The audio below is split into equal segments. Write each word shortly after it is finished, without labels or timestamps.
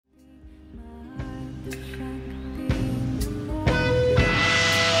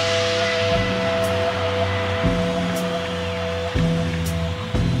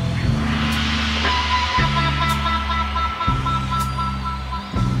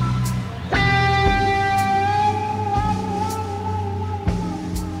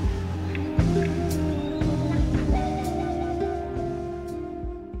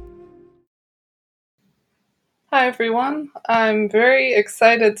Hi, everyone. I'm very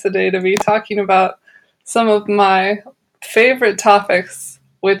excited today to be talking about some of my favorite topics,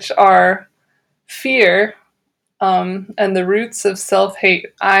 which are fear and the roots of self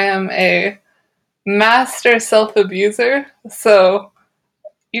hate. I am a master self abuser, so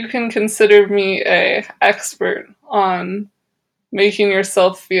you can consider me a expert on making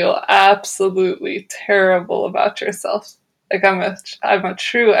yourself feel absolutely terrible about yourself. Like I'm a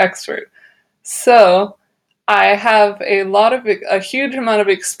true expert. So I have a huge amount of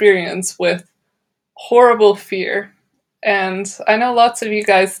experience with horrible fear, and I know lots of you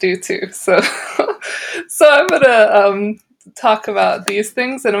guys do too. So, so I'm gonna talk about these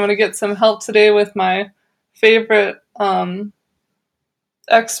things, and I'm gonna get some help today with my favorite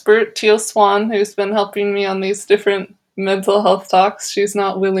expert, Teal Swan, who's been helping me on these different mental health talks. She's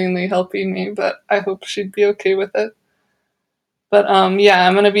not willingly helping me, but I hope she'd be okay with it. But yeah,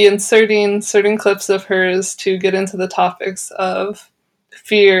 I'm going to be inserting certain clips of hers to get into the topics of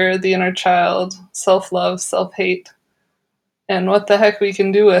fear, the inner child, self-love, self-hate, and what the heck we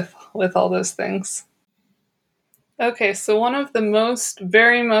can do with all those things. Okay, so one of the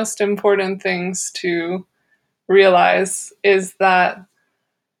very most important things to realize is that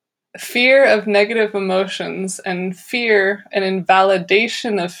fear of negative emotions and fear and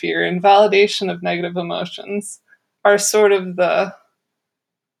invalidation of fear, invalidation of negative emotions are sort of the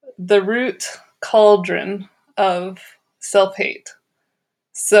root cauldron of self-hate.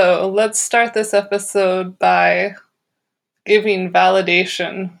 So let's start this episode by giving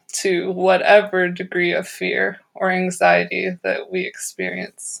validation to whatever degree of fear or anxiety that we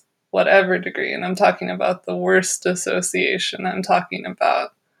experience, whatever degree. And I'm talking about the worst dissociation. I'm talking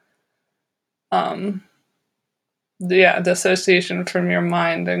about, dissociation from your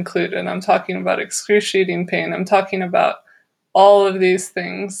mind included. I'm talking about excruciating pain. I'm talking about all of these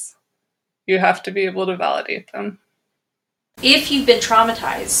things. You have to be able to validate them. If you've been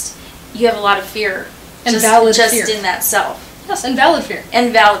traumatized, you have a lot of fear. And valid fear. Just in that self. Yes, and valid fear.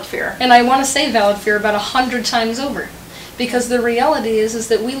 And valid fear. And I want to say valid fear about 100 times over. Because the reality is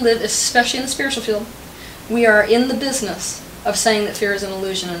that we live, especially in the spiritual field, we are in the business of saying that fear is an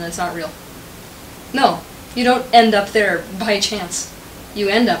illusion and it's not real. No, you don't end up there by chance. You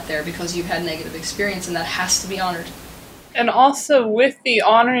end up there because you've had negative experience, and that has to be honored. And also, with the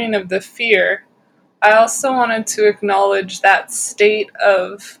honoring of the fear, I also wanted to acknowledge that state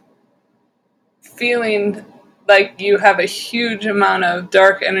of feeling like you have a huge amount of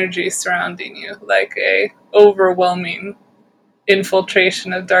dark energy surrounding you, like a overwhelming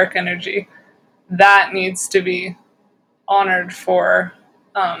infiltration of dark energy. That needs to be honored for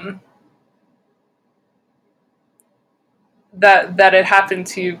that it happened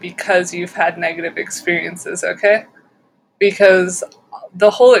to you because you've had negative experiences, okay? Because the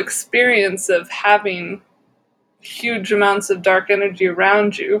whole experience of having huge amounts of dark energy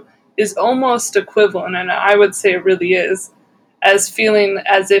around you is almost equivalent, and I would say it really is, as feeling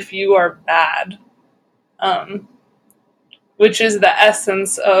as if you are bad, which is the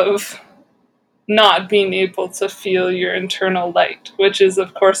essence of not being able to feel your internal light, which is,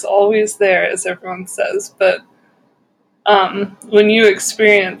 of course, always there, as everyone says, but when you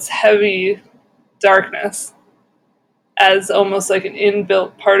experience heavy darkness as almost like an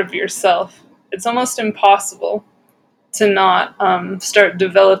inbuilt part of yourself, it's almost impossible to not start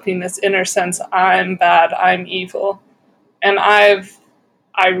developing this inner sense, I'm bad, I'm evil. And I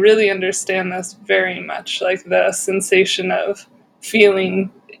really understand this very much, like the sensation of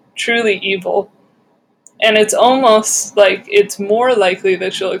feeling truly evil. And it's almost like it's more likely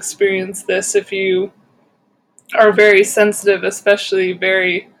that you'll experience this if you are very sensitive, especially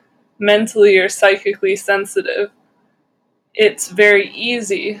very mentally or psychically sensitive. It's very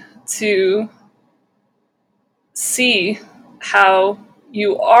easy to see how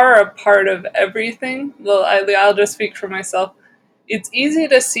you are a part of everything. Well, I'll just speak for myself. It's easy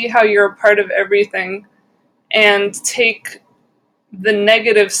to see how you're a part of everything and take the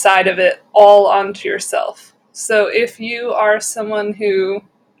negative side of it all onto yourself. So if you are someone who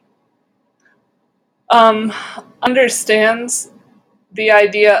understands the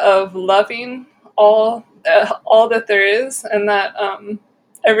idea of loving all that there is, and that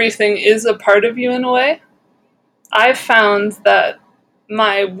everything is a part of you in a way, I've found that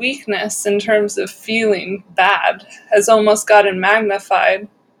my weakness in terms of feeling bad has almost gotten magnified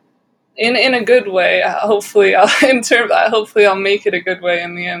in a good way. Hopefully I'll make it a good way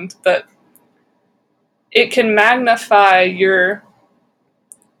in the end, but it can magnify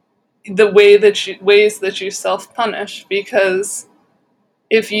ways that you self-punish, because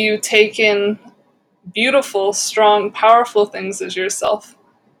if you take in beautiful, strong, powerful things as yourself,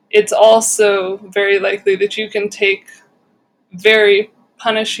 it's also very likely that you can take very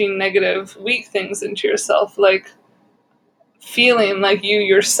punishing, negative, weak things into yourself, like feeling like you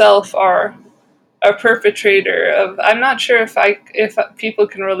yourself are a perpetrator of. I'm not sure if people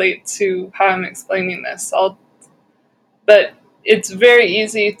can relate to how I'm explaining this. But it's very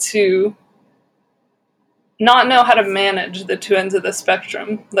easy to not know how to manage the two ends of the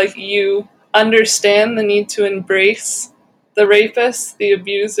spectrum. Like, you understand the need to embrace the rapist, the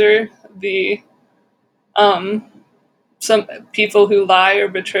abuser, the some people who lie or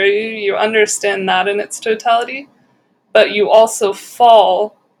betray you. You understand that in its totality, but you also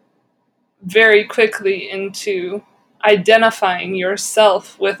fall very quickly into identifying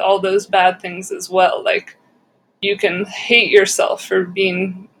yourself with all those bad things as well. Like, you can hate yourself for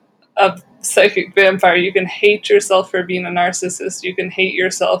being a psychic vampire. You can hate yourself for being a narcissist. You can hate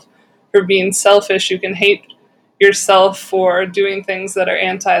yourself for being selfish. You can hate yourself for doing things that are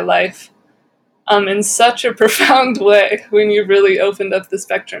anti-life, in such a profound way when you've really opened up the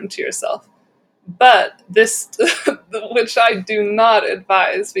spectrum to yourself. But this, which I do not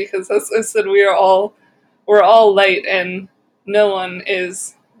advise, because as I said, we're all light, and no one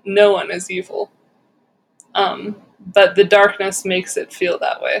is evil. But the darkness makes it feel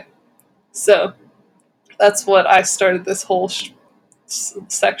that way. So that's what I started this whole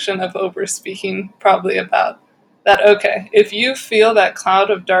section of overspeaking probably about. That, okay, if you feel that cloud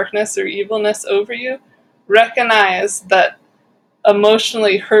of darkness or evilness over you, recognize that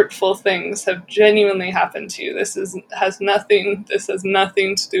emotionally hurtful things have genuinely happened to you. This has nothing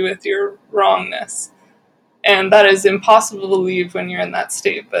to do with your wrongness. And that is impossible to believe when you're in that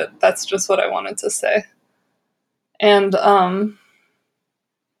state, but that's just what I wanted to say. And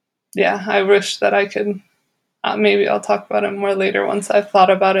yeah, I wish that I could. Maybe I'll talk about it more later once I've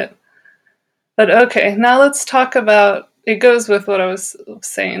thought about it. But okay, now let's talk about. It goes with what I was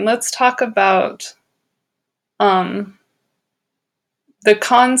saying. Let's talk about the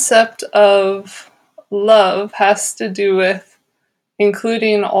concept of love has to do with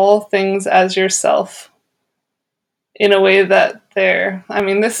including all things as yourself in a way that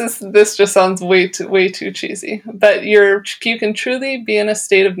this just sounds way too cheesy. But you can truly be in a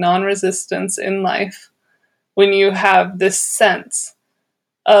state of non-resistance in life when you have this sense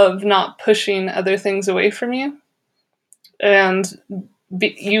of not pushing other things away from you. And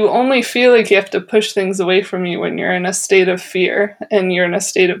you only feel like you have to push things away from you when you're in a state of fear and you're in a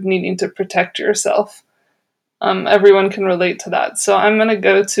state of needing to protect yourself. Everyone can relate to that. So I'm going to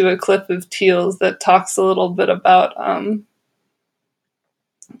go to a clip of Teal's that talks a little bit about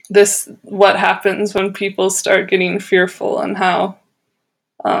what happens when people start getting fearful and how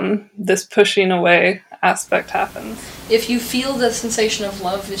this pushing away aspect happens. If you feel the sensation of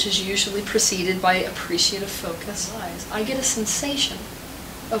love, which is usually preceded by appreciative focus, I get a sensation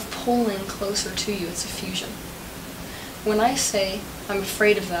of pulling closer to you. It's a fusion. When I say I'm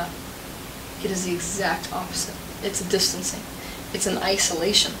afraid of that, it is the exact opposite. It's a distancing. It's an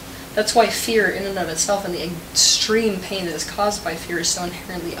isolation. That's why fear in and of itself and the extreme pain that is caused by fear is so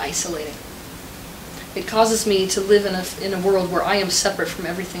inherently isolating. It causes me to live in a world where I am separate from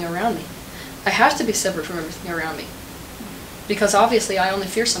everything around me. I have to be separate from everything around me. Because obviously I only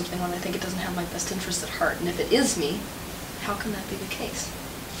fear something when I think it doesn't have my best interest at heart. And if it is me, how can that be the case?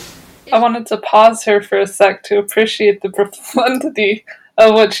 I wanted to pause here for a sec to appreciate the profundity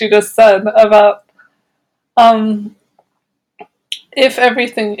of what she just said about if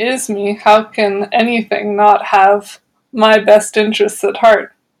everything is me, how can anything not have my best interests at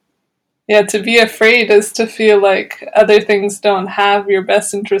heart? Yeah, to be afraid is to feel like other things don't have your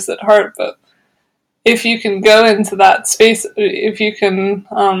best interests at heart, but if you can go into that space, if you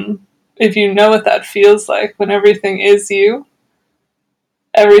know what that feels like when everything is you,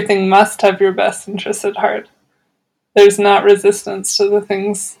 everything must have your best interests at heart. There's not resistance to the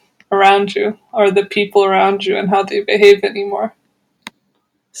things around you or the people around you and how they behave anymore.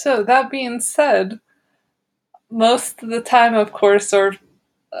 So that being said, most of the time, of course, or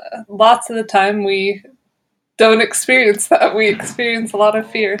lots of the time, we don't experience that. We experience a lot of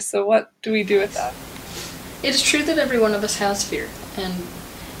fear. So what do we do with that? It is true that every one of us has fear,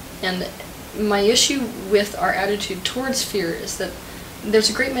 and my issue with our attitude towards fear is that there's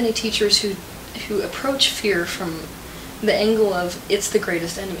a great many teachers who approach fear from the angle of it's the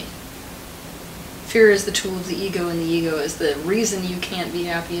greatest enemy. Fear is the tool of the ego, and the ego is the reason you can't be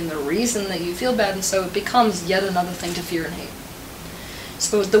happy and the reason that you feel bad, and so it becomes yet another thing to fear and hate.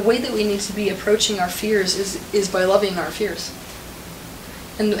 So the way that we need to be approaching our fears is by loving our fears.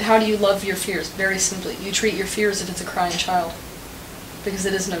 And how do you love your fears? Very simply. You treat your fears as if it's a crying child, because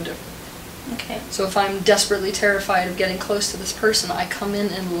it is no different. Okay. So if I'm desperately terrified of getting close to this person, I come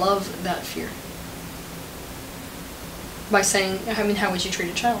in and love that fear. By saying, I mean, how would you treat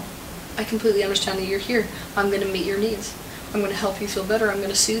a child? I completely understand that you're here. I'm going to meet your needs. I'm going to help you feel better. I'm going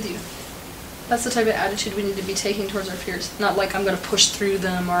to soothe you. That's the type of attitude we need to be taking towards our fears. Not like I'm going to push through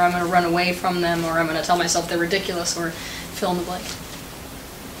them, or I'm going to run away from them, or I'm going to tell myself they're ridiculous, or fill in the blank.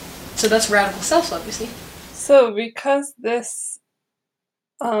 So that's radical self-love, you see. So because this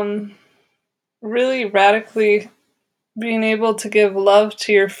really radically being able to give love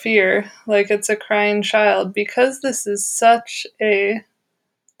to your fear like it's a crying child, because this is such a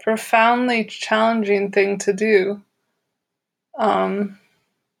profoundly challenging thing to do,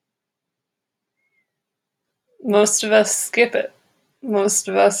 most of us skip it. Most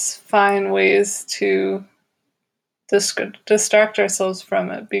of us find ways to distract ourselves from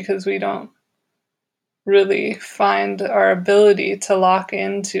it because we don't really find our ability to lock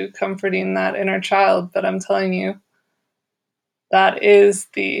into comforting that inner child. But I'm telling you, that is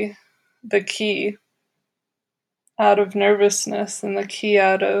the key out of nervousness and the key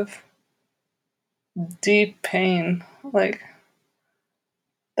out of deep pain. Like,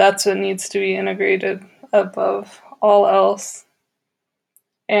 that's what needs to be integrated above all else.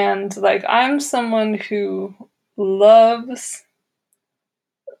 And like, I'm someone who loves,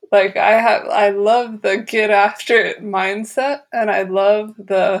 like, I love the get after it mindset, and I love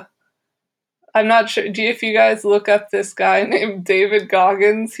the, I'm not sure, if you guys look up this guy named David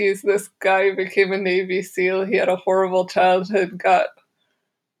Goggins, he's this guy who became a Navy SEAL. He had a horrible childhood, got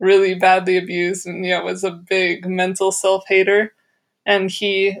really badly abused, and was a big mental self-hater. And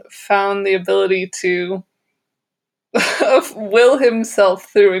he found the ability to will himself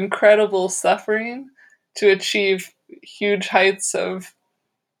through incredible suffering to achieve huge heights of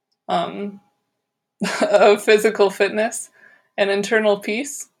of physical fitness and internal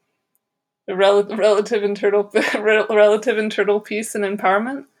peace, relative internal peace and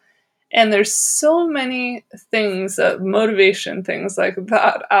empowerment. And there's so many things, motivation things like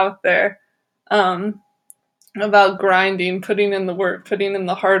that out there, about grinding, putting in the work, putting in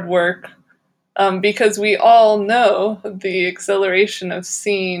the hard work, because we all know the exhilaration of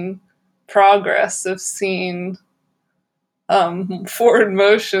seeing progress, of seeing forward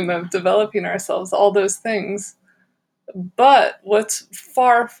motion, of developing ourselves, all those things. But what's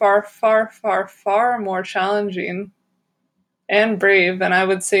far, far, far, far, far more challenging and brave, and I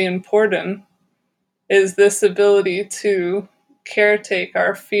would say important, is this ability to caretake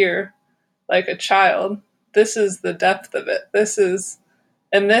our fear like a child. This is the depth of it.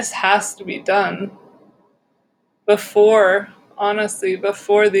 And this has to be done before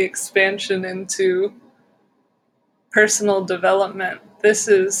the expansion into personal development. This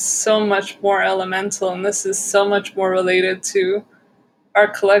is so much more elemental, and this is so much more related to our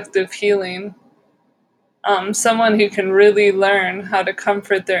collective healing. Someone who can really learn how to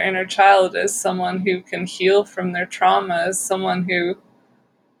comfort their inner child is someone who can heal from their trauma, is someone who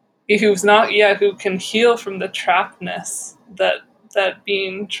can heal from the trappedness that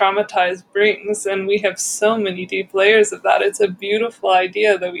being traumatized brings. And we have so many deep layers of that. It's a beautiful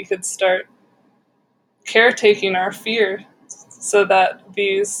idea that we could start caretaking our fear so that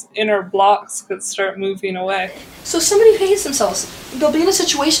these inner blocks could start moving away. So somebody hates themselves. They'll be in a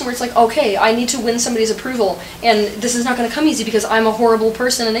situation where it's like, okay, I need to win somebody's approval, and this is not going to come easy because I'm a horrible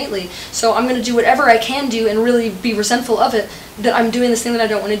person innately. So I'm going to do whatever I can do and really be resentful of it that I'm doing this thing that I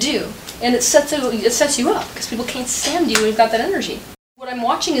don't want to do. And it sets you up because people can't stand you when you've got that energy. What I'm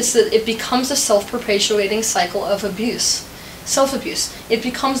watching is that it becomes a self-perpetuating cycle of abuse, self-abuse. It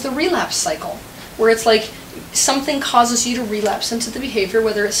becomes the relapse cycle, where it's like something causes you to relapse into the behavior,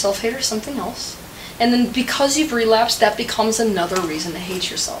 whether it's self-hate or something else. And then because you've relapsed, that becomes another reason to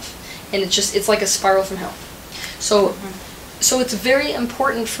hate yourself. And it's like a spiral from hell. So it's very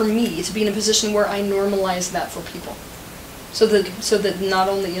important for me to be in a position where I normalize that for people. So that not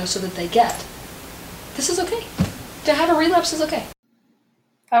only, so that they get, this is okay. To have a relapse is okay.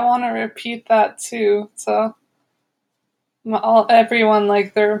 I want to repeat that too. So everyone,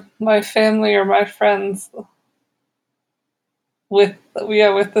 like they're my family or my friends, with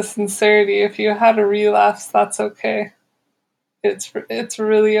the sincerity, if you had a relapse, that's okay. It's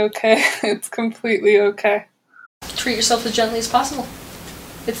really okay. It's completely okay. Treat yourself as gently as possible.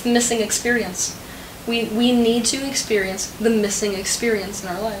 It's the missing experience. We need to experience the missing experience in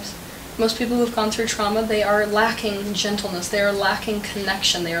our lives. Most people who have gone through trauma, they are lacking gentleness, they are lacking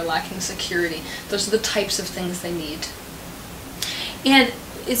connection, they are lacking security. Those are the types of things they need. And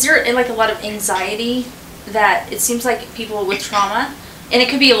is there like a lot of anxiety that it seems like people with trauma, and it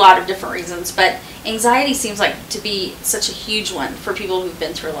could be a lot of different reasons, but anxiety seems like to be such a huge one for people who've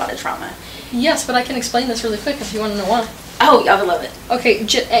been through a lot of trauma. Yes, but I can explain this really quick if you want to know why. Oh, I would love it. Okay,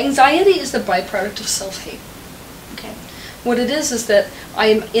 anxiety is the byproduct of self-hate. Okay. What it is that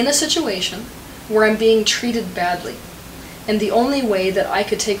I'm in a situation where I'm being treated badly. And the only way that I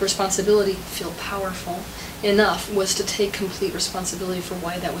could take responsibility, feel powerful enough, was to take complete responsibility for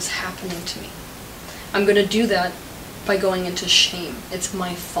why that was happening to me. I'm going to do that by going into shame. It's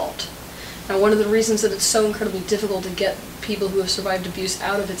my fault. Now, one of the reasons that it's so incredibly difficult to get people who have survived abuse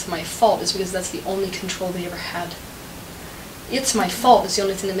out of "it's my fault" is because that's the only control they ever had. It's my fault is the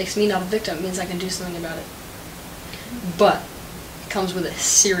only thing that makes me not a victim. It means I can do something about it. But it comes with a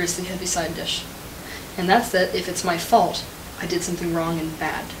seriously heavy side dish. And that's that if it's my fault, I did something wrong and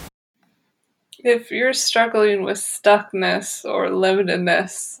bad. If you're struggling with stuckness or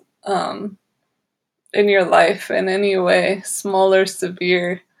limitedness in your life in any way, small or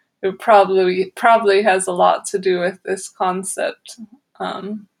severe, it probably has a lot to do with this concept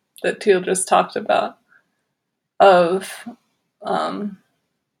that Teal just talked about of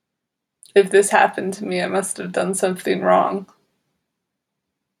if this happened to me, I must have done something wrong.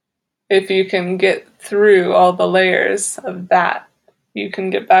 If you can get through all the layers of that, you can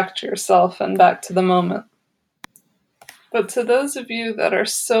get back to yourself and back to the moment. But to those of you that are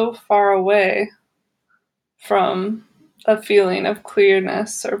so far away from a feeling of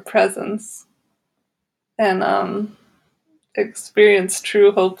clearness or presence and experience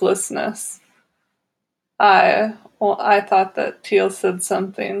true hopelessness, I thought that Teal said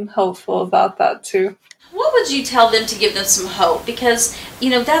something helpful about that too. What would you tell them to give them some hope? Because,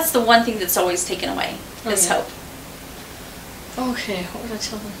 that's the one thing that's always taken away, is hope. Okay, what would I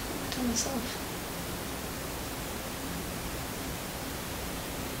tell them? Tell myself.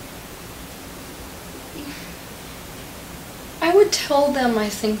 I would tell them, I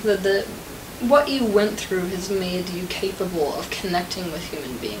think, that what you went through has made you capable of connecting with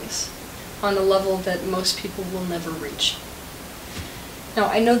human beings on a level that most people will never reach. Now,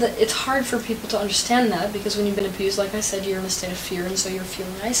 I know that it's hard for people to understand that because when you've been abused, like I said, you're in a state of fear and so you're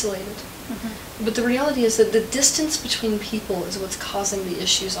feeling isolated. Mm-hmm. But the reality is that the distance between people is what's causing the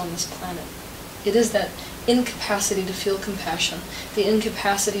issues on this planet. It is that incapacity to feel compassion, the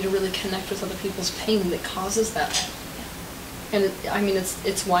incapacity to really connect with other people's pain that causes that. And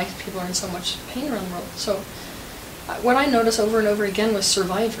it's why people are in so much pain around the world. So what I notice over and over again with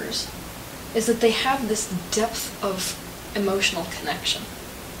survivors is that they have this depth of emotional connection.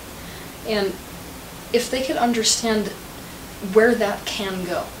 And if they could understand where that can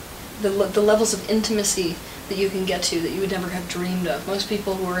go, the levels of intimacy that you can get to that you would never have dreamed of. Most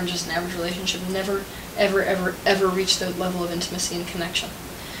people who are in just an average relationship never, ever, ever, ever reach that level of intimacy and connection.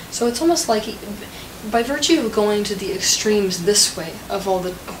 So it's almost like, by virtue of going to the extremes this way of all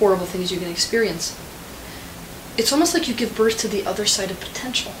the horrible things you can experience, it's almost like you give birth to the other side of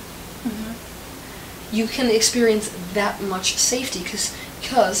potential. Mm-hmm. You can experience that much safety because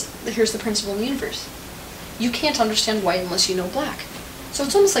here's the principle in the universe. You can't understand white unless you know black. So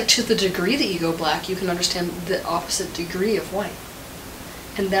it's almost like to the degree that you go black, you can understand the opposite degree of white.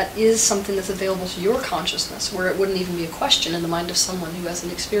 And that is something that's available to your consciousness, where it wouldn't even be a question in the mind of someone who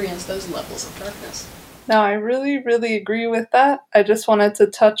hasn't experienced those levels of darkness. Now, I really, really agree with that. I just wanted to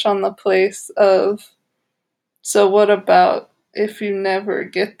touch on the place of, so what about if you never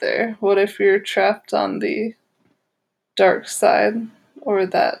get there? What if you're trapped on the dark side, or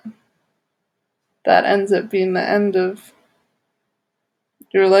that ends up being the end of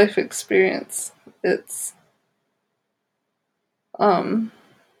your life experience? It's, how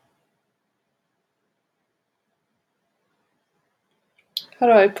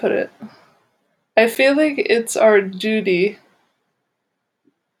do I put it? I feel like it's our duty,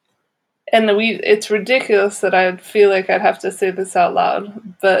 and it's ridiculous that I feel like I'd have to say this out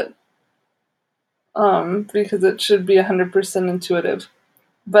loud, but because it should be 100% intuitive.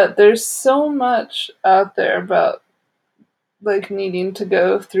 But there's so much out there about like needing to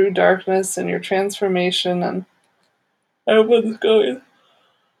go through darkness and your transformation, and everyone's going.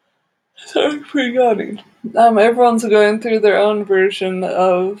 Sorry for yawning. Everyone's going through their own version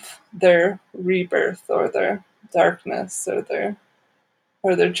of their rebirth or their darkness or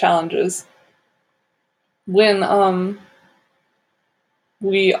their challenges. When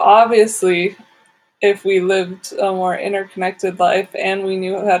we obviously, if we lived a more interconnected life and we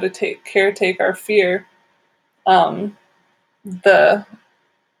knew how to caretake our fear, the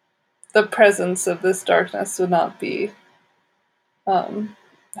presence of this darkness would not be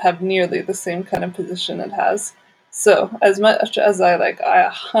have nearly the same kind of position it has. So as much as I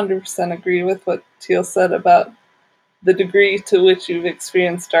 100% agree with what Teal said about the degree to which you've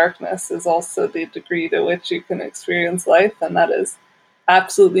experienced darkness is also the degree to which you can experience life, and that is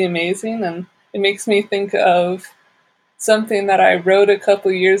absolutely amazing. And it makes me think of something that I wrote a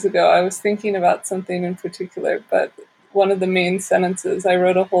couple years ago. I was thinking about something in particular, but one of the main sentences, I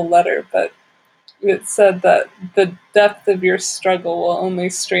wrote a whole letter, but it said that the depth of your struggle will only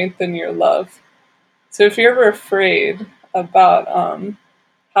strengthen your love. So if you're ever afraid about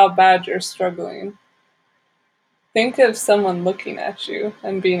how bad you're struggling, think of someone looking at you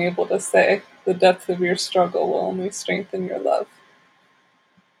and being able to say, the depth of your struggle will only strengthen your love.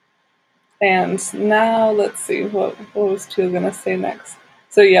 And now let's see, what was Teal going to say next?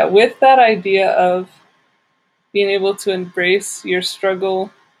 So yeah, with that idea of being able to embrace your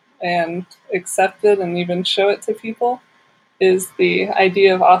struggle and accept it and even show it to people is the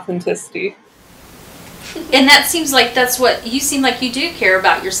idea of authenticity. And that seems like that's what you seem like you do care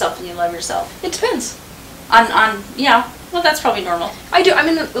about yourself and you love yourself. It depends. Yeah. Well, that's probably normal. I do. I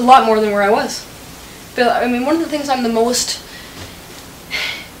mean, a lot more than where I was. But I mean, one of the things I'm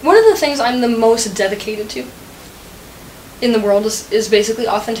the most dedicated to in the world is basically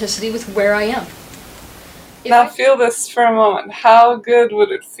authenticity with where I am. Now feel this for a moment. How good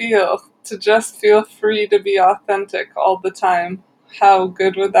would it feel to just feel free to be authentic all the time? How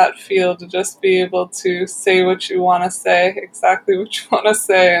good would that feel to just be able to say what you want to say, exactly what you want to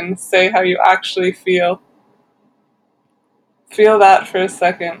say, and say how you actually feel? Feel that for a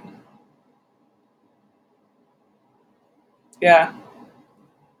second. Yeah.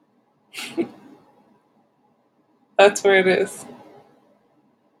 That's where it is.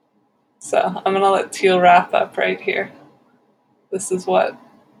 So I'm going to let Teal wrap up right here. This is what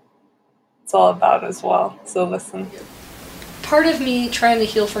it's all about as well. So listen. Part of me trying to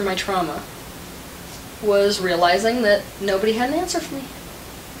heal from my trauma was realizing that nobody had an answer for me.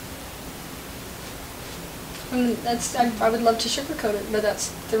 I mean, I would love to sugarcoat it, but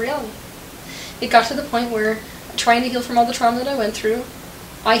that's the reality. It got to the point where, trying to heal from all the trauma that I went through,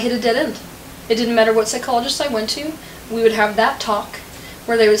 I hit a dead end. It didn't matter what psychologist I went to, we would have that talk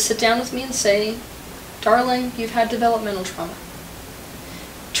where they would sit down with me and say, darling, you've had developmental trauma.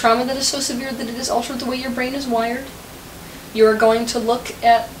 Trauma that is so severe that it has altered the way your brain is wired. You are going to look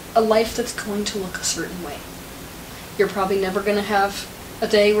at a life that's going to look a certain way. You're probably never going to have a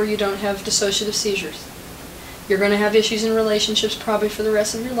day where you don't have dissociative seizures. You're going to have issues in relationships probably for the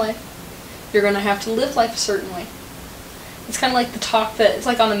rest of your life. You're going to have to live life a certain way. It's kind of like the talk that, it's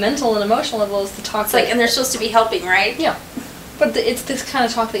like on a mental and emotional level, is the talk It's like, and they're supposed to be helping, right? Yeah. But it's this kind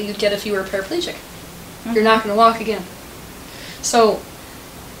of talk that you'd get if you were paraplegic. Mm-hmm. You're not going to walk again. So,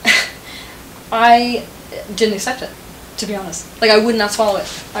 I didn't accept it, to be honest. Like, I would not swallow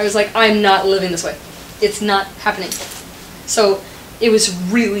it. I was like, I'm not living this way. It's not happening. So, it was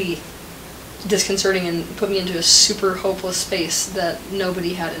really disconcerting and put me into a super hopeless space that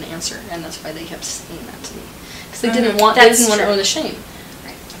nobody had an answer, and that's why they kept saying that to me. Because they didn't want to own the shame.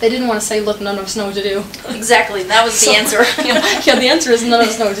 Right. They didn't want to say, look, none of us know what to do. Exactly, that was the answer. Yeah, the answer is none of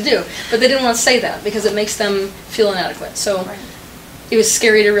us know what to do. But they didn't want to say that because it makes them feel inadequate. So it was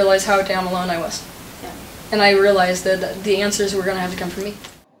scary to realize how damn alone I was. Yeah. And I realized that the answers were going to have to come from me.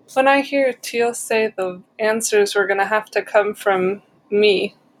 When I hear Teal say the answers were going to have to come from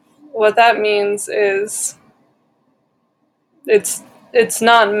me, what that means is it's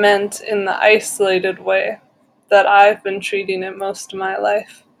not meant in the isolated way that I've been treating it most of my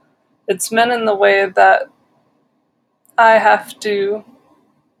life. It's meant in the way that I have to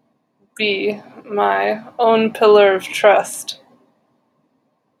be my own pillar of trust.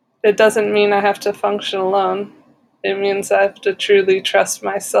 It doesn't mean I have to function alone. It means I have to truly trust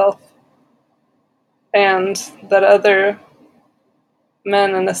myself, and that other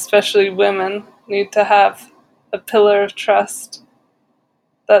men, and especially women, need to have a pillar of trust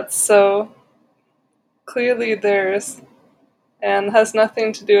that's so clearly theirs and has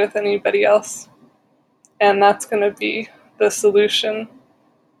nothing to do with anybody else. And that's going to be the solution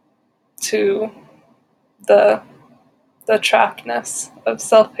to the trappedness of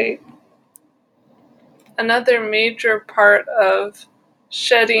self-hate. Another major part of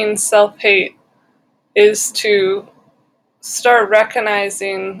shedding self-hate is to start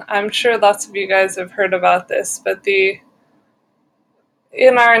recognizing, I'm sure lots of you guys have heard about this, but in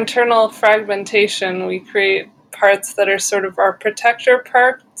our internal fragmentation, we create parts that are sort of our protector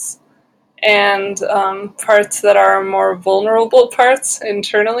parts and parts that are more vulnerable parts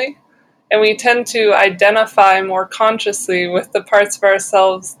internally. And we tend to identify more consciously with the parts of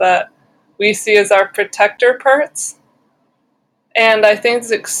ourselves that we see as our protector parts. And I think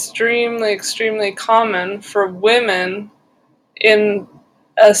it's extremely, extremely common for women in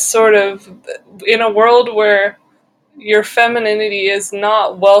in a world where your femininity is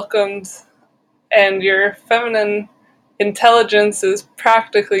not welcomed and your feminine intelligence is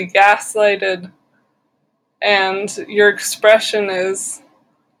practically gaslighted and your expression is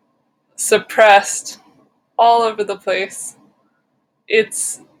suppressed all over the place.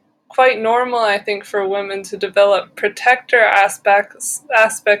 It's quite normal, I think, for women to develop protector aspects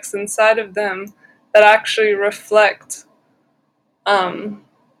inside of them that actually reflect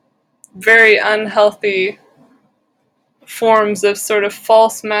very unhealthy forms of sort of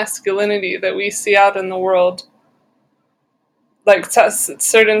false masculinity that we see out in the world, like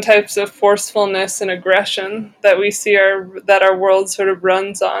certain types of forcefulness and aggression that we see that our world sort of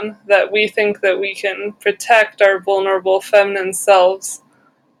runs on, that we think that we can protect our vulnerable feminine selves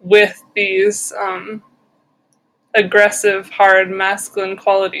with these aggressive, hard, masculine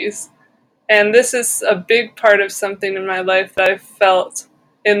qualities. And this is a big part of something in my life that I've felt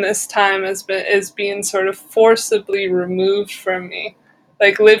in this time is being sort of forcibly removed from me.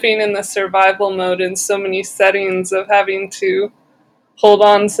 Like living in the survival mode in so many settings of having to hold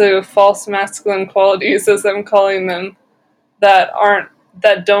on to false masculine qualities, as I'm calling them, that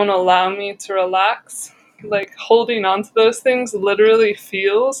don't allow me to relax. Like holding on to those things literally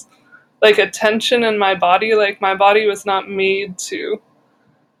feels like a tension in my body. Like my body was not made to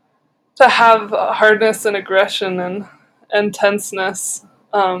have hardness and aggression and tenseness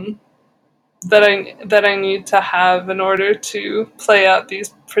that I need to have in order to play out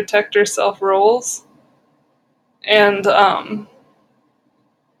these protector self roles. And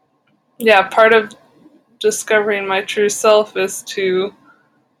yeah, part of discovering my true self is to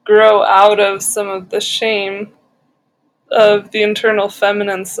grow out of some of the shame of the internal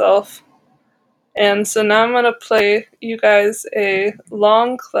feminine self. And so now I'm going to play you guys a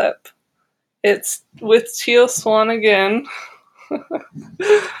long clip. It's with Teal Swan again.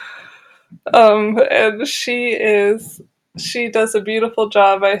 And she does a beautiful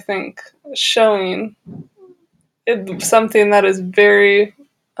job, I think, showing something that is very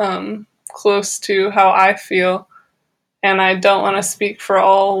close to how I feel. And I don't want to speak for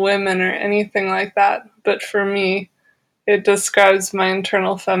all women or anything like that, but for me, it describes my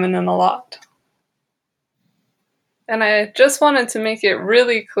internal feminine a lot. And I just wanted to make it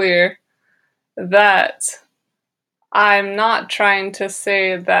really clear that I'm not trying to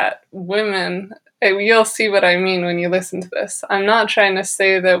say that women, you'll see what I mean when you listen to this. I'm not trying to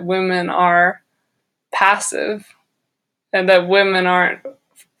say that women are passive and that women aren't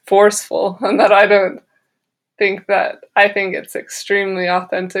forceful and that I don't think that. I think it's extremely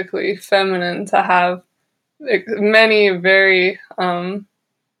authentically feminine to have many very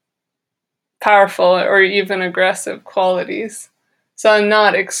powerful or even aggressive qualities. So I'm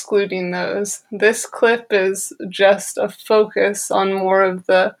not excluding those. This clip is just a focus on more of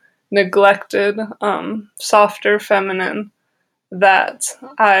the neglected, softer feminine that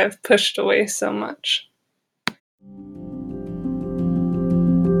I've pushed away so much.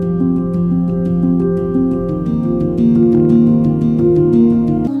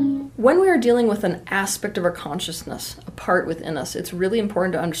 When we are dealing with an aspect of our consciousness, a part within us, it's really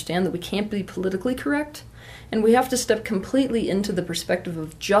important to understand that we can't be politically correct, and we have to step completely into the perspective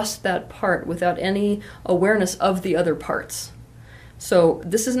of just that part without any awareness of the other parts. So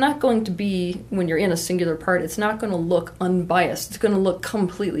this is not going to be, when you're in a singular part, it's not going to look unbiased. It's going to look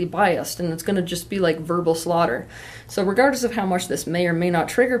completely biased, and it's going to just be like verbal slaughter. So regardless of how much this may or may not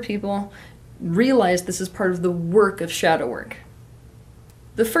trigger people, realize this is part of the work of shadow work.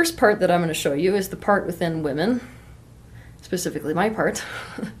 The first part that I'm going to show you is the part within women, specifically my part,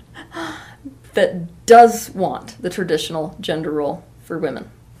 that does want the traditional gender role for women.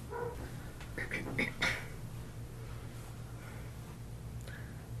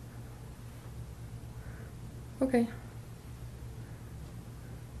 Okay.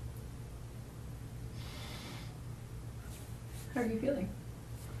 How are you feeling?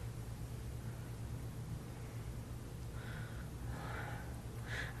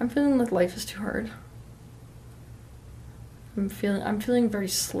 I'm feeling like life is too hard. I'm feeling very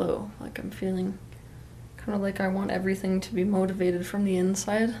slow. Like I'm feeling kind of like I want everything to be motivated from the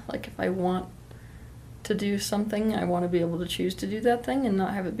inside. Like if I want to do something, I want to be able to choose to do that thing and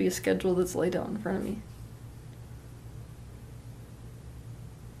not have it be a schedule that's laid out in front of me.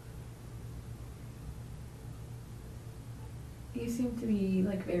 You seem to be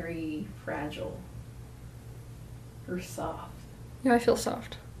like very fragile or soft. Yeah, I feel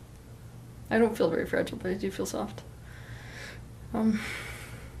soft. I don't feel very fragile, but I do feel soft.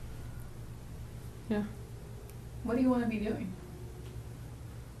 Yeah. What do you want to be doing?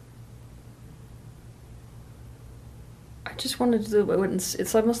 I just wanted to do it.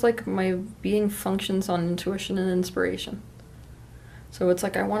 It's almost like my being functions on intuition and inspiration. So it's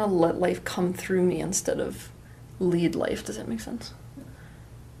like I want to let life come through me instead of lead life. Does that make sense?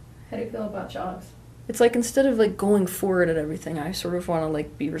 How do you feel about jobs? It's like instead of like going forward at everything, I sort of want to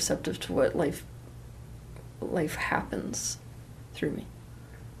like be receptive to what life happens through me.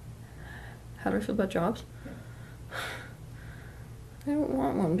 How do I feel about jobs? I don't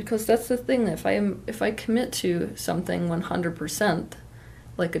want one, because that's the thing. If I commit to something 100%,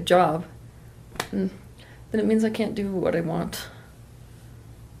 like a job, then it means I can't do what I want.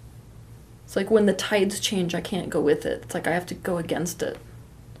 It's like when the tides change, I can't go with it. It's like I have to go against it.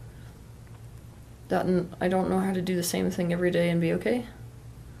 And I don't know how to do the same thing every day and be okay.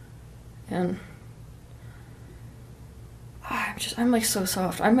 And I'm like so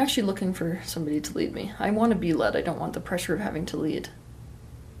soft. I'm actually looking for somebody to lead me. I want to be led. I don't want the pressure of having to lead.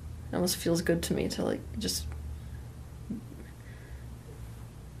 It almost feels good to me to like just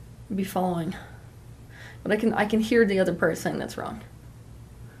be following. But I can hear the other part saying that's wrong.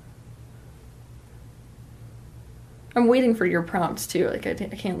 I'm waiting for your prompts too. Like I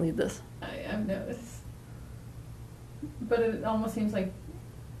can't lead this. I've noticed. But it almost seems like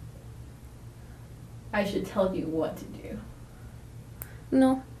I should tell you what to do.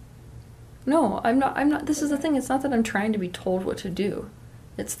 No, I'm not. This is the thing. It's not that I'm trying to be told what to do.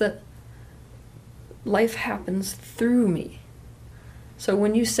 It's that life happens through me. So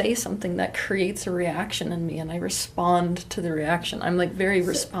when you say something, that creates a reaction in me, and I respond to the reaction. I'm like very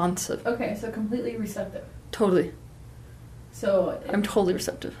responsive. Okay, so completely receptive. Totally. So I'm totally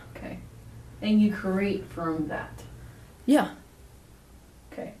receptive. Okay. And you create from that. Yeah.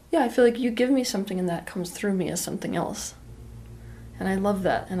 Okay. Yeah, I feel like you give me something and that comes through me as something else. And I love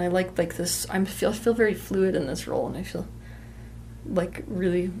that. And I like this, I feel very fluid in this role, and I feel like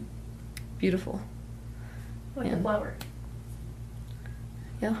really beautiful. Like a flower.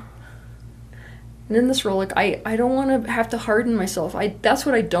 Yeah. And in this role, like I don't want to have to harden myself. That's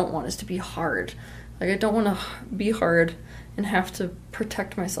what I don't want, is to be hard. Like I don't want to be hard and have to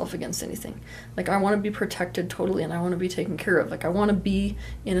protect myself against anything. Like I want to be protected totally, and I want to be taken care of. Like I want to be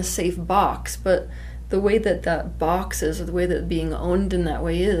in a safe box, but the way that box is, or the way that being owned in that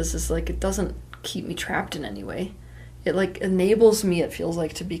way is like it doesn't keep me trapped in any way. It like enables me, it feels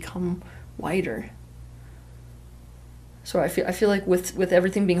like, to become wider. So I feel like with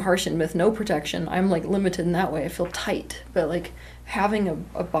everything being harsh and with no protection, I'm like limited in that way. I feel tight, but like having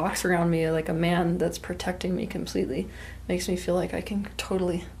a box around me, like a man that's protecting me completely, makes me feel like I can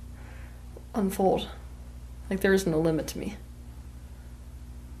totally unfold. Like there isn't a limit to me.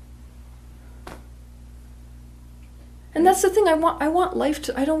 And that's the thing, I want life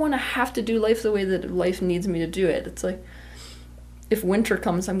to, I don't want to have to do life the way that life needs me to do it. It's like, if winter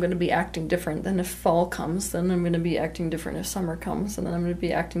comes, I'm going to be acting different. Then if fall comes, then I'm going to be acting different. If summer comes, and then I'm going to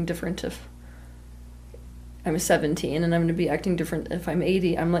be acting different if I'm 17, and I'm going to be acting different if I'm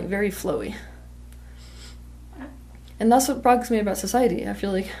 80. I'm like very flowy. And that's what bugs me about society. I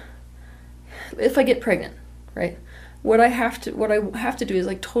feel like if I get pregnant, right? What I have to do is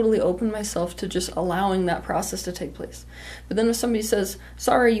like totally open myself to just allowing that process to take place. But then if somebody says,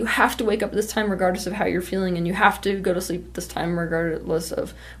 sorry, you have to wake up at this time regardless of how you're feeling, and you have to go to sleep at this time regardless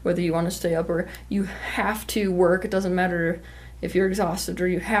of whether you want to stay up, or you have to work, it doesn't matter if you're exhausted, or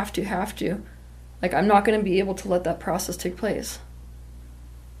you have to. Like I'm not going to be able to let that process take place.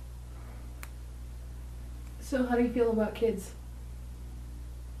 So how do you feel about kids?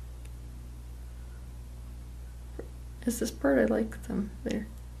 Is this part, I like them there.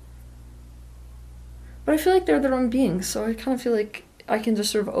 But I feel like they're their own beings, so I kind of feel like I can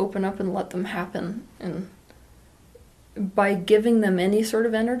just sort of open up and let them happen. And by giving them any sort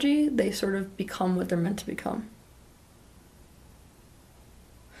of energy, they sort of become what they're meant to become.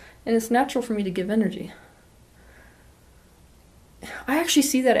 And it's natural for me to give energy. I actually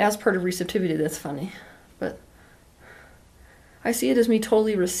see that as part of receptivity. That's funny. But I see it as me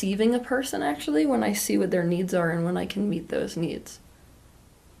totally receiving a person, actually, when I see what their needs are and when I can meet those needs.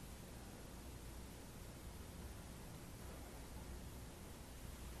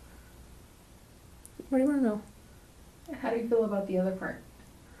 What do you want to know? How do you feel about the other part?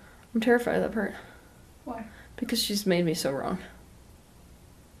 I'm terrified of that part. Why? Because she's made me so wrong.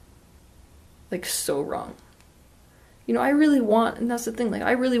 Like, so wrong. You know, I really want, and that's the thing, like,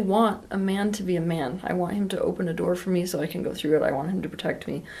 I really want a man to be a man. I want him to open a door for me so I can go through it. I want him to protect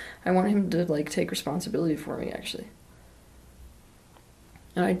me. I want him to, like, take responsibility for me, actually.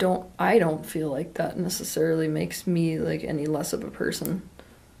 And I don't feel like that necessarily makes me, like, any less of a person.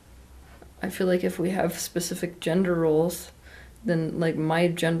 I feel like if we have specific gender roles, then, like, my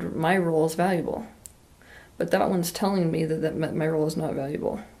role is valuable. But that one's telling me that my role is not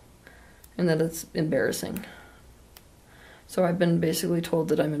valuable. And that it's embarrassing. So I've been basically told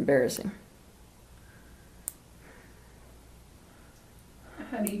that I'm embarrassing.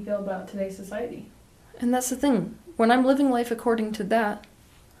 feel about today's society? And that's the thing. When I'm living life according to that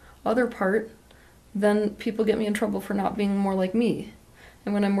other part, then people get me in trouble for not being more like me.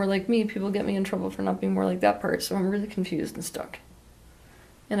 And when I'm more like me, people get me in trouble for not being more like that part. So I'm really confused and stuck.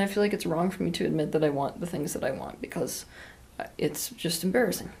 And I feel like it's wrong for me to admit that I want the things that I want because it's just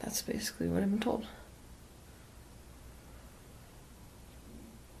embarrassing. That's basically what I've been told.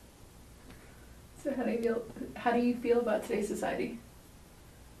 So how do you feel about today's society?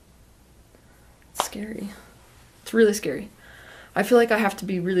 It's scary. It's really scary. I feel like I have to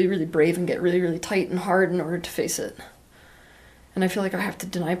be really, really brave and get really, really tight and hard in order to face it. And I feel like I have to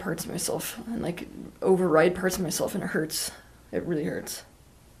deny parts of myself and like override parts of myself, and it hurts. It really hurts.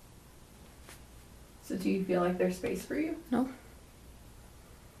 So do you feel like there's space for you? No.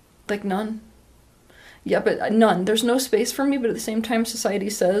 Like none. Yeah, but none. There's no space for me, but at the same time society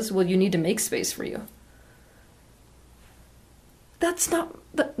says, well, you need to make space for you. That's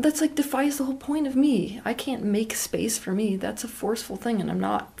that's like defies the whole point of me. I can't make space for me. That's a forceful thing, and I'm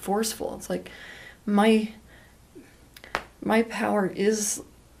not forceful. It's like my power is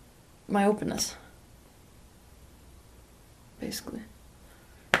my openness, basically.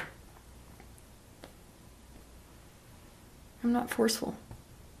 I'm not forceful.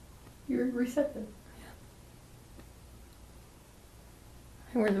 You're receptive.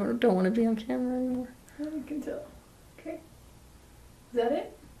 I really don't want to be on camera anymore. I can tell. Okay. Is that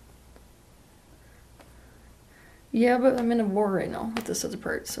it? Yeah, but I'm in a war right now with this other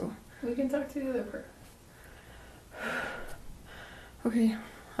part, so... We can talk to the other part. Okay,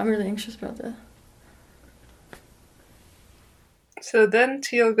 I'm really anxious about that. So then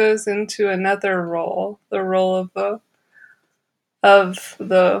Teal goes into another role, the role of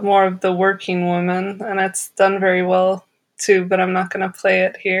the more of the working woman, and it's done very well too, but I'm not going to play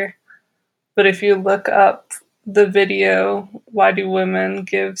it here. But if you look up the video, Why Do Women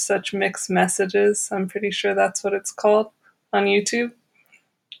Give Such Mixed Messages? I'm pretty sure that's what it's called on YouTube.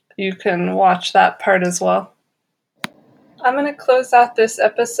 You can watch that part as well. I'm going to close out this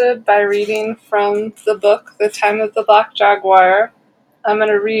episode by reading from the book, The Time of the Black Jaguar. I'm going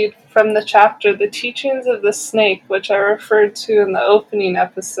to read from the chapter, The Teachings of the Snake, which I referred to in the opening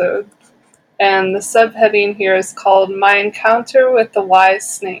episode. And the subheading here is called My Encounter with the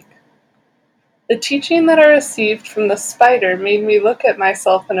Wise Snake. The teaching that I received from the spider made me look at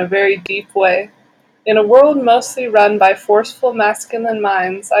myself in a very deep way. In a world mostly run by forceful masculine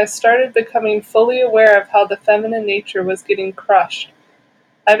minds, I started becoming fully aware of how the feminine nature was getting crushed.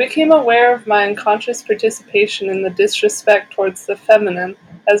 I became aware of my unconscious participation in the disrespect towards the feminine,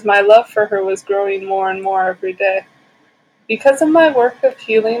 as my love for her was growing more and more every day. Because of my work of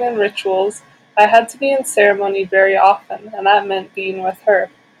healing and rituals, I had to be in ceremony very often, and that meant being with her.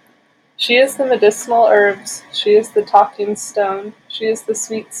 She is the medicinal herbs, she is the talking stone, she is the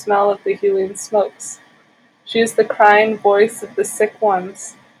sweet smell of the healing smokes. She is the crying voice of the sick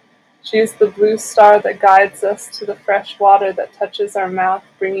ones. She is the blue star that guides us to the fresh water that touches our mouth,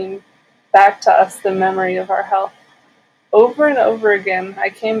 bringing back to us the memory of our health. Over and over again, I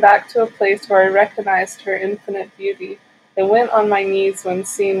came back to a place where I recognized her infinite beauty and went on my knees when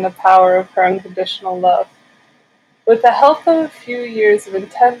seeing the power of her unconditional love. With the help of a few years of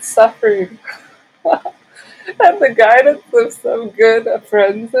intense suffering and the guidance of some good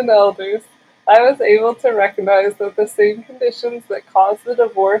friends and elders, I was able to recognize that the same conditions that caused the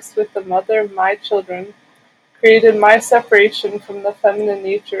divorce with the mother of my children created my separation from the feminine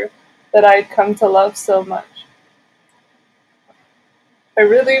nature that I had come to love so much. I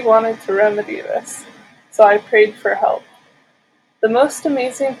really wanted to remedy this, so I prayed for help. The most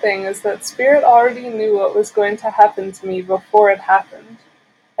amazing thing is that Spirit already knew what was going to happen to me before it happened,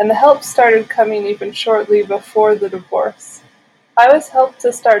 and the help started coming even shortly before the divorce. I was helped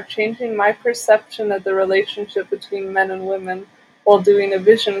to start changing my perception of the relationship between men and women while doing a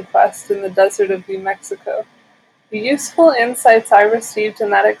vision quest in the desert of New Mexico. The useful insights I received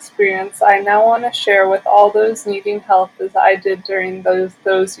in that experience I now want to share with all those needing help as I did during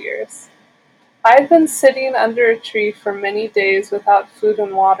those years. I had been sitting under a tree for many days without food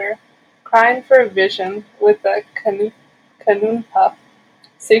and water, crying for a vision with a kanunpa,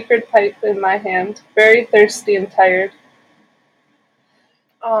 sacred pipe in my hand, very thirsty and tired.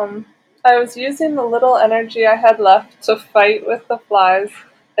 I was using the little energy I had left to fight with the flies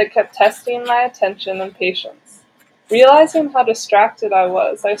that kept testing my attention and patience. Realizing how distracted I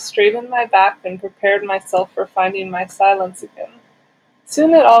was, I straightened my back and prepared myself for finding my silence again.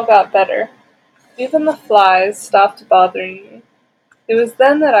 Soon it all got better. Even the flies stopped bothering me. It was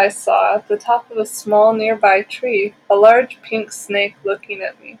then that I saw, at the top of a small nearby tree, a large pink snake looking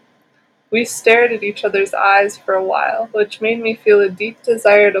at me. We stared at each other's eyes for a while, which made me feel a deep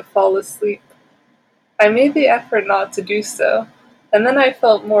desire to fall asleep. I made the effort not to do so, and then I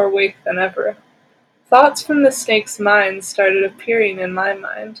felt more awake than ever. Thoughts from the snake's mind started appearing in my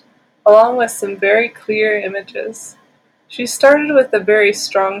mind, along with some very clear images. She started with a very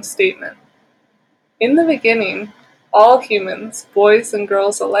strong statement. In the beginning, all humans, boys and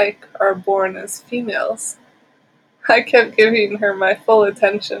girls alike, are born as females. I kept giving her my full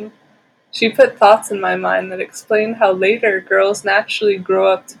attention. She put thoughts in my mind that explained how later girls naturally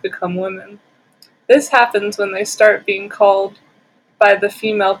grow up to become women. This happens when they start being called by the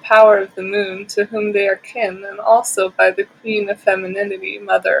female power of the moon, to whom they are kin, and also by the queen of femininity,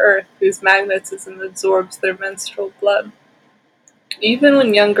 Mother Earth, whose magnetism absorbs their menstrual blood. Even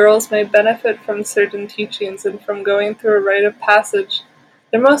when young girls may benefit from certain teachings and from going through a rite of passage,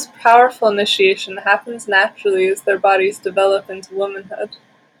 their most powerful initiation happens naturally as their bodies develop into womanhood.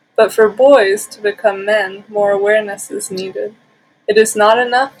 But for boys to become men, more awareness is needed. It is not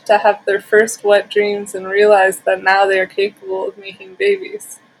enough to have their first wet dreams and realize that now they are capable of making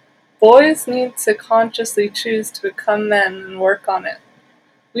babies. Boys need to consciously choose to become men and work on it.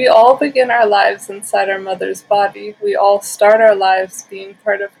 We all begin our lives inside our mother's body. We all start our lives being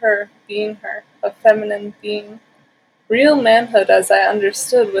part of her, being her, a feminine being. Real manhood, as I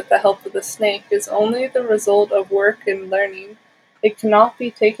understood with the help of the snake, is only the result of work and learning. It cannot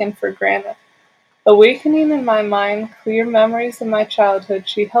be taken for granted. Awakening in my mind clear memories of my childhood,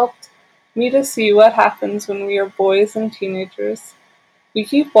 she helped me to see what happens when we are boys and teenagers. We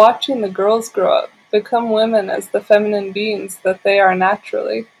keep watching the girls grow up, become women as the feminine beings that they are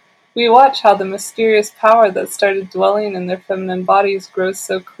naturally. We watch how the mysterious power that started dwelling in their feminine bodies grows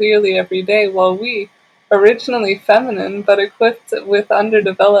so clearly every day, while we, originally feminine but equipped with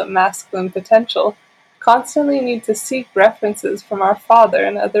underdeveloped masculine potential, constantly need to seek references from our father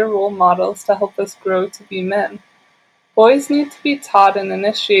and other role models to help us grow to be men. Boys need to be taught and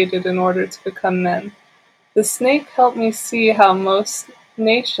initiated in order to become men. The snake helped me see how most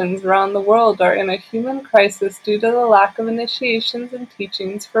nations around the world are in a human crisis due to the lack of initiations and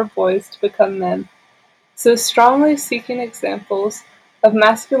teachings for boys to become men. So strongly seeking examples of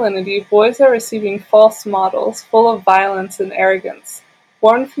masculinity, boys are receiving false models full of violence and arrogance,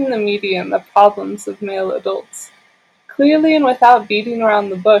 born from the media and the problems of male adults. Clearly and without beating around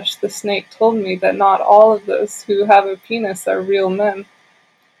the bush, the snake told me that not all of those who have a penis are real men.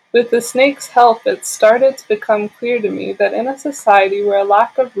 With the snake's help, it started to become clear to me that in a society where a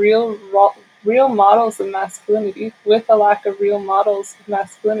lack of real models of masculinity,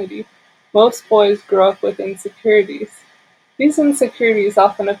 most boys grow up with insecurities. These insecurities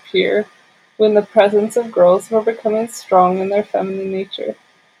often appear when the presence of girls who are becoming strong in their feminine nature.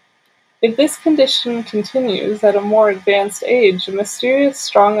 If this condition continues at a more advanced age, a mysterious,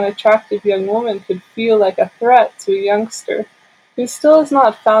 strong, and attractive young woman could feel like a threat to a youngster who still has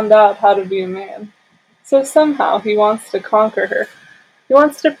not found out how to be a man. So somehow he wants to conquer her. He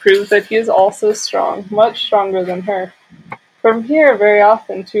wants to prove that he is also strong, much stronger than her. From here, very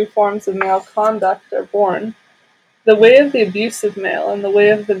often, two forms of male conduct are born: the way of the abusive male and the way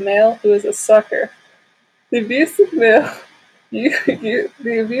of the male who is a sucker. The abusive male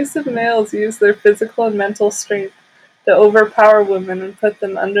the abusive males use their physical and mental strength to overpower women and put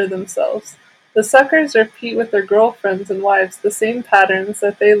them under themselves. The suckers repeat with their girlfriends and wives the same patterns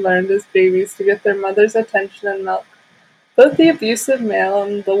that they learned as babies to get their mother's attention and milk. Both the abusive male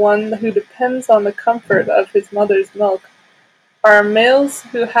and the one who depends on the comfort of his mother's milk are males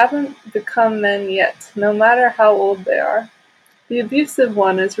who haven't become men yet, no matter how old they are. The abusive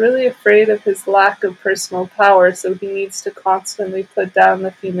one is really afraid of his lack of personal power, so he needs to constantly put down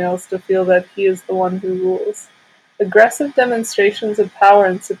the females to feel that he is the one who rules. Aggressive demonstrations of power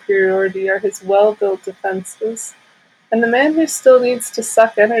and superiority are his well-built defenses, and the man who still needs to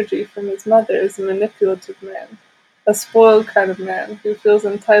suck energy from his mother is a manipulative man, a spoiled kind of man who feels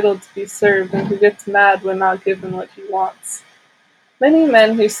entitled to be served and who gets mad when not given what he wants. Many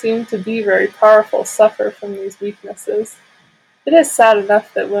men who seem to be very powerful suffer from these weaknesses. It is sad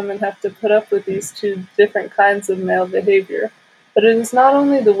enough that women have to put up with these two different kinds of male behavior, but it is not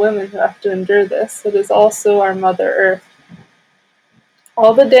only the women who have to endure this, it is also our Mother Earth.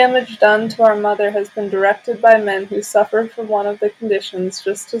 All the damage done to our mother has been directed by men who suffer from one of the conditions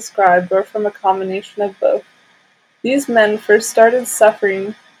just described or from a combination of both. These men first started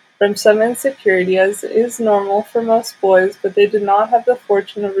suffering from some insecurity, as is normal for most boys, but they did not have the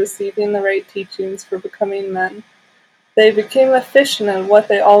fortune of receiving the right teachings for becoming men. They became efficient at what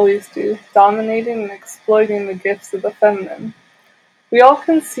they always do, dominating and exploiting the gifts of the feminine. We all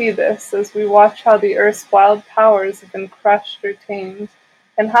can see this as we watch how the Earth's wild powers have been crushed or tamed,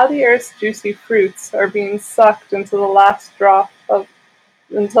 and how the earth's juicy fruits are being sucked until the last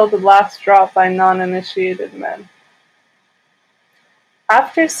drop by non-initiated men.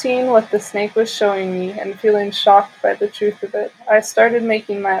 After seeing what the snake was showing me and feeling shocked by the truth of it, I started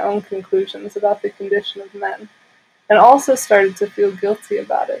making my own conclusions about the condition of men, and also started to feel guilty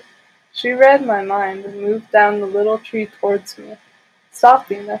about it. She read my mind and moved down the little tree towards me,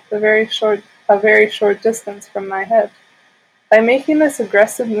 stopping at a very short distance from my head. By making this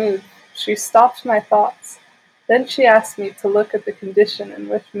aggressive move, she stopped my thoughts. Then she asked me to look at the condition in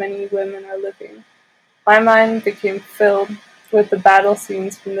which many women are living. My mind became filled with the battle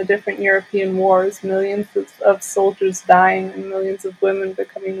scenes from the different European wars, millions of soldiers dying and millions of women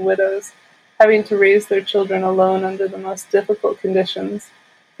becoming widows, having to raise their children alone under the most difficult conditions,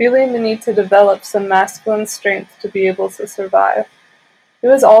 feeling the need to develop some masculine strength to be able to survive. It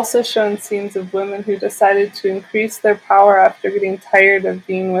was also shown scenes of women who decided to increase their power after getting tired of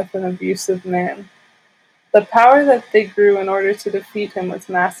being with an abusive man. The power that they grew in order to defeat him was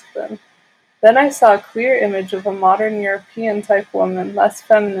masculine. Then I saw a clear image of a modern European type woman, less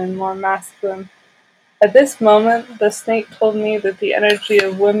feminine, more masculine. At this moment, the snake told me that the energy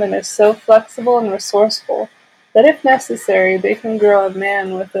of women is so flexible and resourceful that if necessary, they can grow a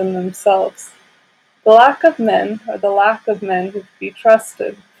man within themselves. The lack of men, or the lack of men who could be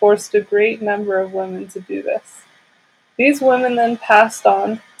trusted, forced a great number of women to do this. These women then passed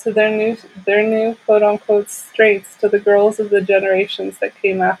on to their new quote-unquote strengths to the girls of the generations that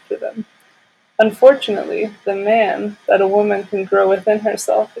came after them. Unfortunately, the man that a woman can grow within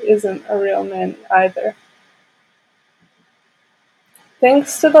herself isn't a real man either.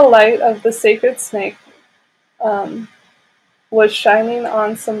 Thanks to the light of the sacred snake, um, was shining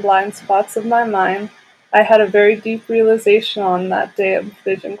on some blind spots of my mind, I had a very deep realization on that day of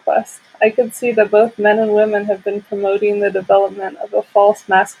Vision Quest. I could see that both men and women have been promoting the development of a false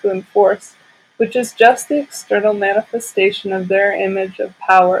masculine force, which is just the external manifestation of their image of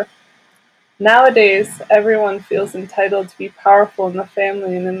power. Nowadays, everyone feels entitled to be powerful in the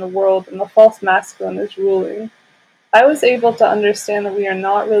family and in the world, and the false masculine is ruling. I was able to understand that we are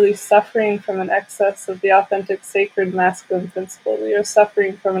not really suffering from an excess of the authentic sacred masculine principle. We are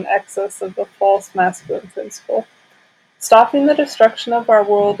suffering from an excess of the false masculine principle. Stopping the destruction of our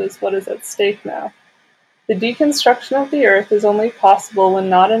world is what is at stake now. The deconstruction of the earth is only possible when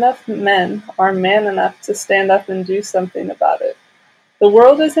not enough men are man enough to stand up and do something about it. The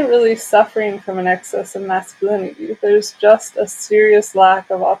world isn't really suffering from an excess of masculinity. There's just a serious lack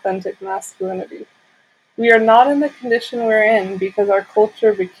of authentic masculinity. We are not in the condition we're in because our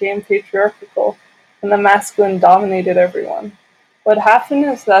culture became patriarchal and the masculine dominated everyone. What happened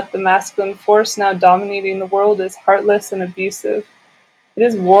is that the masculine force now dominating the world is heartless and abusive. It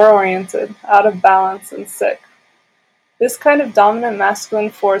is war-oriented, out of balance, and sick. This kind of dominant masculine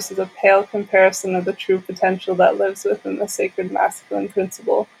force is a pale comparison of the true potential that lives within the sacred masculine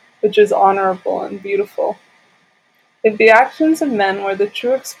principle, which is honorable and beautiful. If the actions of men were the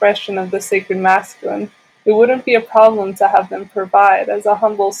true expression of the sacred masculine, it wouldn't be a problem to have them provide, as a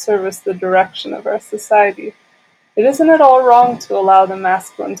humble service, the direction of our society. It isn't at all wrong to allow the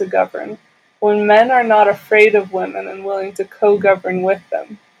masculine to govern, when men are not afraid of women and willing to co-govern with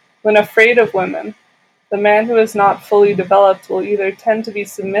them. When afraid of women, the man who is not fully developed will either tend to be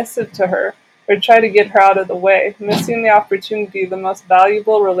submissive to her or try to get her out of the way, missing the opportunity, the most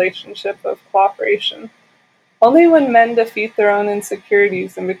valuable relationship of cooperation. Only when men defeat their own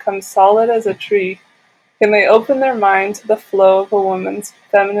insecurities and become solid as a tree can they open their mind to the flow of a woman's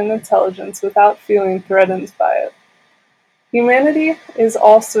feminine intelligence without feeling threatened by it. Humanity is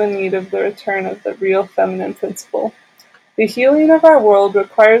also in need of the return of the real feminine principle. The healing of our world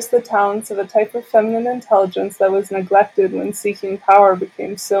requires the talents of a type of feminine intelligence that was neglected when seeking power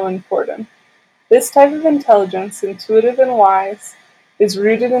became so important. This type of intelligence, intuitive and wise, is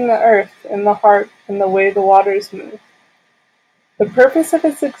rooted in the earth, in the heart, in the way the waters move. The purpose of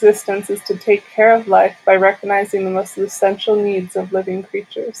its existence is to take care of life by recognizing the most essential needs of living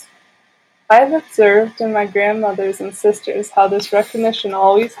creatures. I have observed in my grandmothers and sisters how this recognition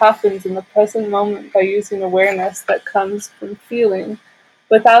always happens in the present moment by using awareness that comes from feeling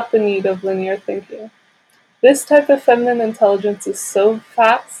without the need of linear thinking. This type of feminine intelligence is so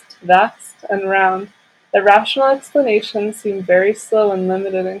vast, and round that rational explanations seem very slow and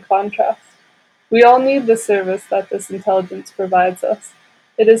limited in contrast. We all need the service that this intelligence provides us.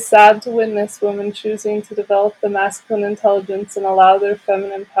 It is sad to witness women choosing to develop the masculine intelligence and allow their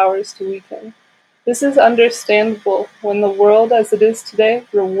feminine powers to weaken. This is understandable when the world as it is today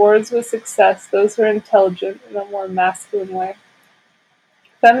rewards with success those who are intelligent in a more masculine way.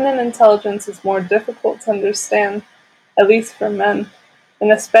 Feminine intelligence is more difficult to understand, at least for men.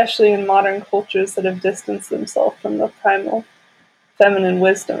 and especially in modern cultures that have distanced themselves from the primal feminine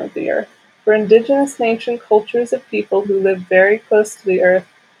wisdom of the earth. For indigenous and ancient cultures of people who live very close to the earth,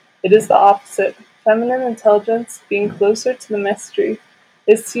 it is the opposite. Feminine intelligence, being closer to the mystery,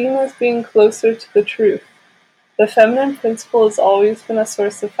 is seen as being closer to the truth. The feminine principle has always been a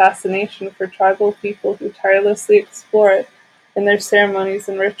source of fascination for tribal people who tirelessly explore it in their ceremonies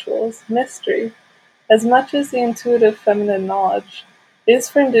and rituals. Mystery, as much as the intuitive feminine knowledge, is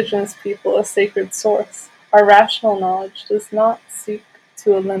for indigenous people a sacred source. Our rational knowledge does not seek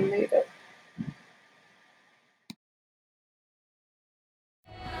to eliminate it.